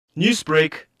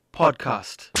Newsbreak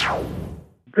Podcast.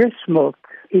 Breast milk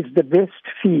is the best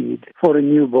feed for a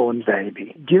newborn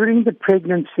baby. During the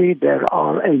pregnancy, there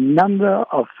are a number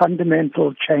of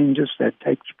fundamental changes that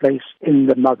take place in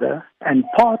the mother, and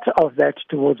part of that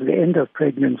towards the end of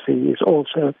pregnancy is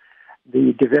also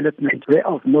the development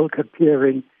of milk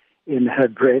appearing in her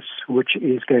breast, which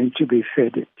is going to be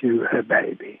fed to her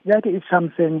baby. That is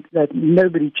something that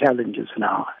nobody challenges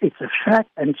now. It's a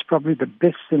fact, and it's probably the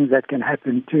best thing that can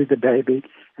happen to the baby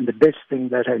and the best thing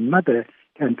that a mother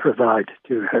can provide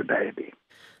to her baby.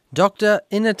 Doctor,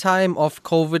 in a time of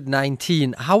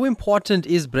COVID-19, how important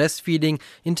is breastfeeding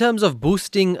in terms of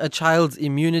boosting a child's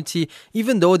immunity,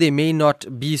 even though they may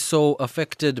not be so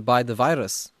affected by the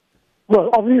virus? Well,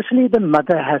 obviously the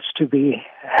mother has to be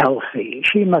healthy.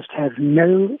 She must have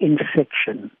no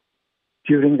infection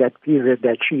during that period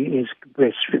that she is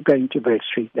going to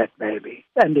breastfeed that baby.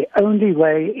 And the only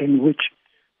way in which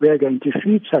we are going to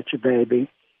feed such a baby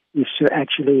is to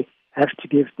actually have to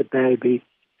give the baby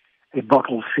a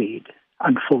bottle feed,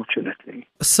 unfortunately.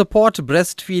 Support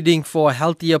breastfeeding for a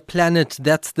healthier planet.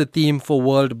 That's the theme for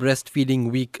World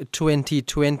Breastfeeding Week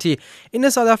 2020. In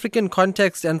a South African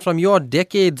context, and from your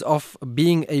decades of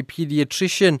being a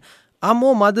pediatrician, are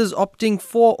more mothers opting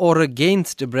for or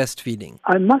against breastfeeding?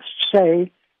 I must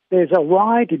say there's a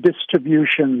wide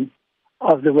distribution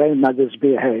of the way mothers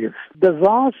behave. The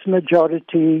vast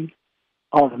majority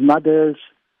of mothers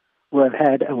who have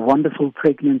had a wonderful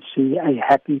pregnancy, a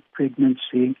happy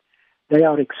pregnancy, they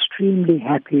are extremely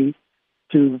happy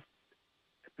to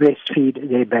breastfeed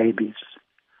their babies.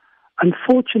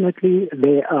 Unfortunately,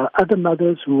 there are other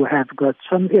mothers who have got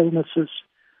some illnesses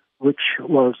which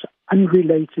was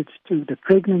unrelated to the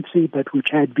pregnancy but which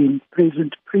had been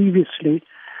present previously.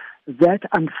 That,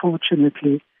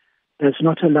 unfortunately, does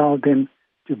not allow them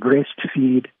to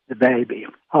breastfeed the baby.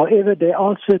 However, there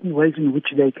are certain ways in which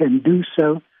they can do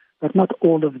so, but not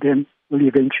all of them will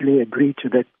eventually agree to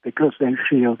that because they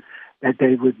feel that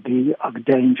they would be of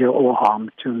danger or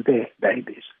harm to their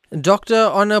babies. Doctor,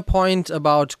 on a point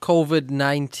about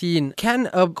COVID-19, can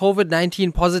a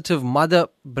COVID-19 positive mother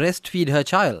breastfeed her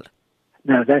child?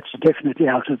 No, that's definitely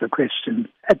out of the question.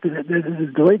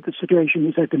 The way the situation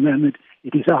is at the moment,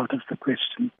 it is out of the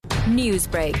question.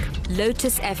 Newsbreak,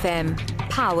 Lotus FM,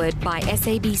 powered by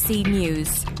SABC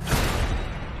News.